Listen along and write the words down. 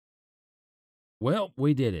Well,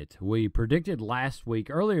 we did it. We predicted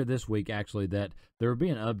earlier this week actually, that there would be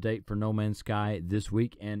an update for No Man's Sky this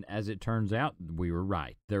week, and as it turns out, we were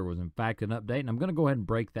right. There was, in fact, an update, and I'm going to go ahead and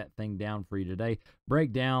break that thing down for you today.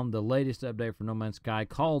 Break down the latest update for No Man's Sky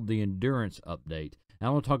called the Endurance Update. And I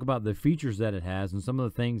want to talk about the features that it has and some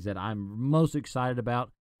of the things that I'm most excited about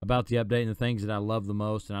the update and the things that I love the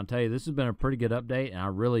most. And I'll tell you, this has been a pretty good update, and I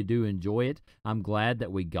really do enjoy it. I'm glad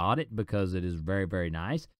that we got it because it is very, very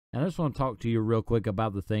nice. And I just want to talk to you real quick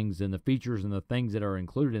about the things and the features and the things that are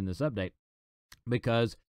included in this update,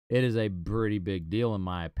 because it is a pretty big deal in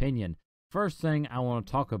my opinion. First thing I want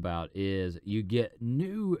to talk about is you get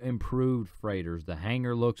new improved freighters. The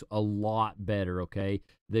hangar looks a lot better, okay?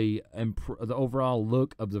 The overall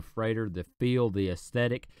look of the freighter, the feel, the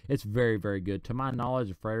aesthetic, it's very, very good. To my knowledge,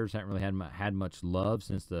 the freighters haven't really had much love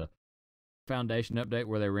since the Foundation update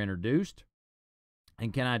where they were introduced.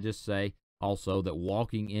 And can I just say also that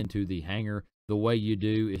walking into the hangar the way you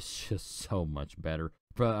do is just so much better.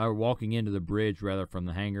 Walking into the bridge rather from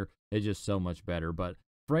the hangar is just so much better. But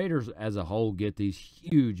freighters as a whole get these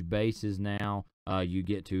huge bases now. You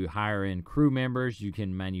get to hire in crew members. You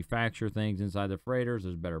can manufacture things inside the freighters.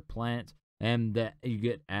 There's better plants. And that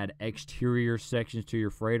you add exterior sections to your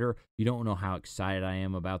freighter. You don't know how excited I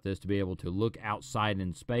am about this, to be able to look outside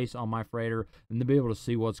in space on my freighter and to be able to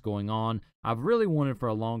see what's going on. I've really wanted for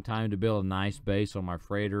a long time to build a nice base on my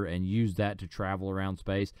freighter and use that to travel around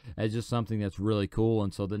space as just something that's really cool.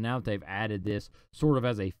 And so now that they've added this sort of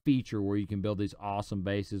as a feature where you can build these awesome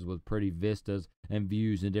bases with pretty vistas and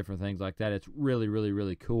views and different things like that, it's really, really,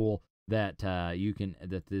 really cool that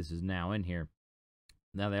that this is now in here.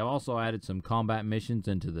 Now, they also added some combat missions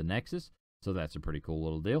into the Nexus, so that's a pretty cool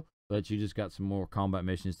little deal. But you just got some more combat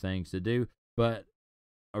missions things to do. But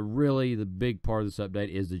really, the big part of this update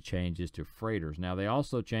is the changes to freighters. Now, they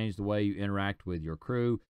also changed the way you interact with your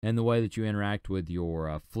crew and the way that you interact with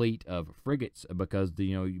your fleet of frigates, because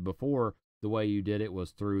before the way you did it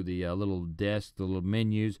was through the little desk, the little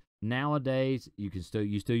menus. Nowadays, you still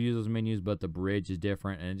use those menus, but the bridge is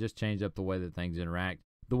different, and it just changed up the way that things interact.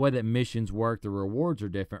 The way that missions work, the rewards are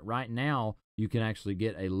different. Right now, you can actually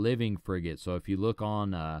get a living frigate. So if you look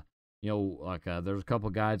on, there's a couple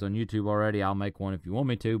guides on YouTube already. I'll make one if you want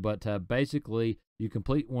me to. But basically, you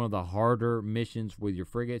complete one of the harder missions with your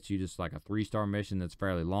frigates. You just like a 3-star mission that's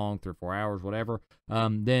fairly long, 3 or 4 hours, whatever.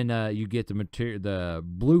 Then you get the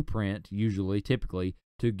blueprint, typically,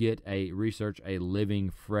 to research a living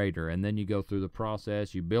freighter. And then you go through the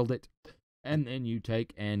process, you build it, and then you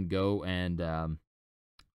take and go and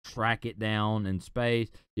track it down in space.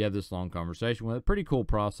 You have this long conversation with it. Pretty cool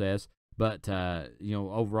process, but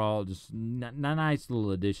overall, just nice little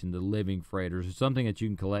addition to living freighters. It's something that you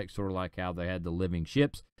can collect, sort of like how they had the living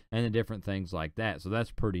ships and the different things like that. So that's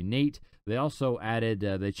pretty neat. They also added,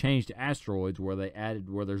 they changed asteroids where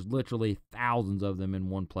there's literally thousands of them in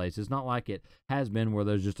one place. It's not like it has been where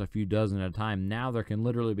there's just a few dozen at a time. Now there can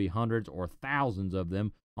literally be hundreds or thousands of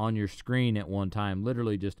them on your screen at one time.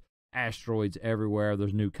 Literally just asteroids everywhere.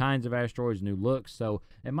 There's new kinds of asteroids, new looks, so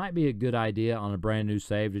it might be a good idea on a brand new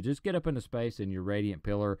save to just get up into space in your Radiant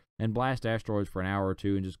Pillar and blast asteroids for an hour or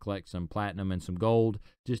two and just collect some platinum and some gold,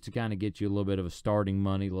 just to kind of get you a little bit of a starting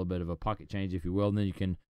money, a little bit of a pocket change, if you will, and then you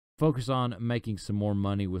can focus on making some more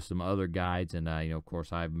money with some other guides. And of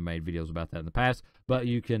course, I've made videos about that in the past, but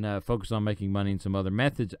you can focus on making money in some other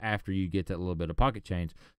methods after you get that little bit of pocket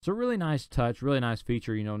change. So really nice touch, really nice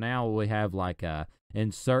feature. Now we have like in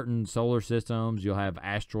certain solar systems, you'll have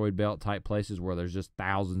asteroid belt type places where there's just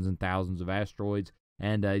thousands and thousands of asteroids,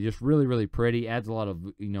 and just really, really pretty. Adds a lot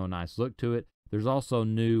of nice look to it. There's also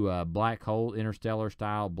new black hole, interstellar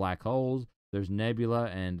style black holes. There's nebula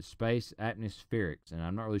and space atmospherics, and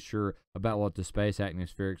I'm not really sure about what the space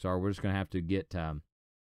atmospherics are. We're just gonna have to get. I'm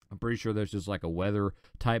pretty sure there's just like a weather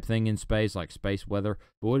type thing in space, like space weather,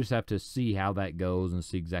 but we'll just have to see how that goes and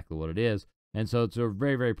see exactly what it is. And so it's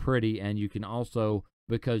very, very pretty, and you can also,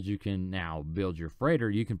 because you can now build your freighter,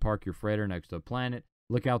 you can park your freighter next to a planet,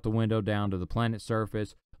 look out the window down to the planet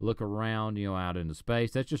surface, look around, out into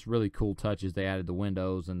space. That's just really cool touches. They added the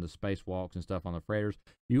windows and the spacewalks and stuff on the freighters.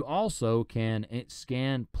 You also can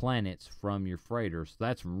scan planets from your freighter, so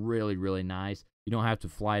that's really, really nice. You don't have to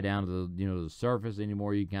fly down to the surface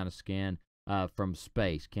anymore. You can kind of scan from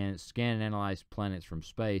space, can scan and analyze planets from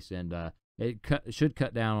space, and it should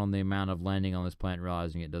cut down on the amount of landing on this planet,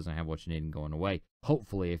 realizing it doesn't have what you need and going away.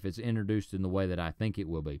 Hopefully, if it's introduced in the way that I think it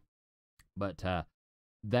will be. But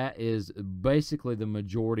that is basically the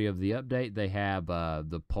majority of the update. They have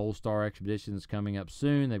the Polestar expedition that's coming up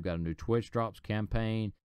soon. They've got a new Twitch Drops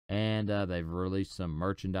campaign, and they've released some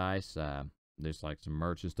merchandise. There's like some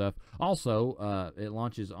merch and stuff. Also, it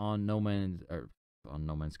launches on No Man's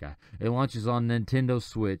Sky. It launches on Nintendo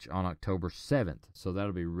Switch on October 7th. So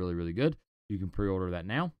that'll be really, really good. You can pre-order that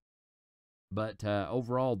now. But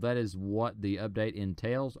overall, that is what the update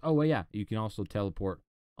entails. Oh, well, yeah, you can also teleport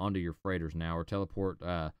onto your freighters now, or teleport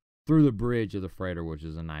through the bridge of the freighter, which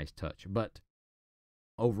is a nice touch. But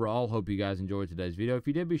overall, hope you guys enjoyed today's video. If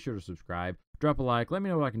you did, be sure to subscribe, drop a like, let me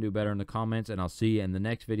know what I can do better in the comments, and I'll see you in the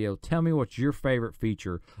next video. Tell me what your favorite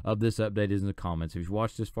feature of this update is in the comments. If you've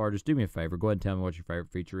watched this far, just do me a favor. Go ahead and tell me what your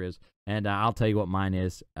favorite feature is, and I'll tell you what mine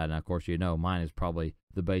is. And, of course, you know mine is probably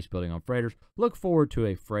the base building on freighters. Look forward to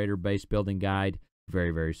a freighter base building guide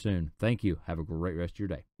very, very soon. Thank you. Have a great rest of your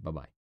day. Bye-bye.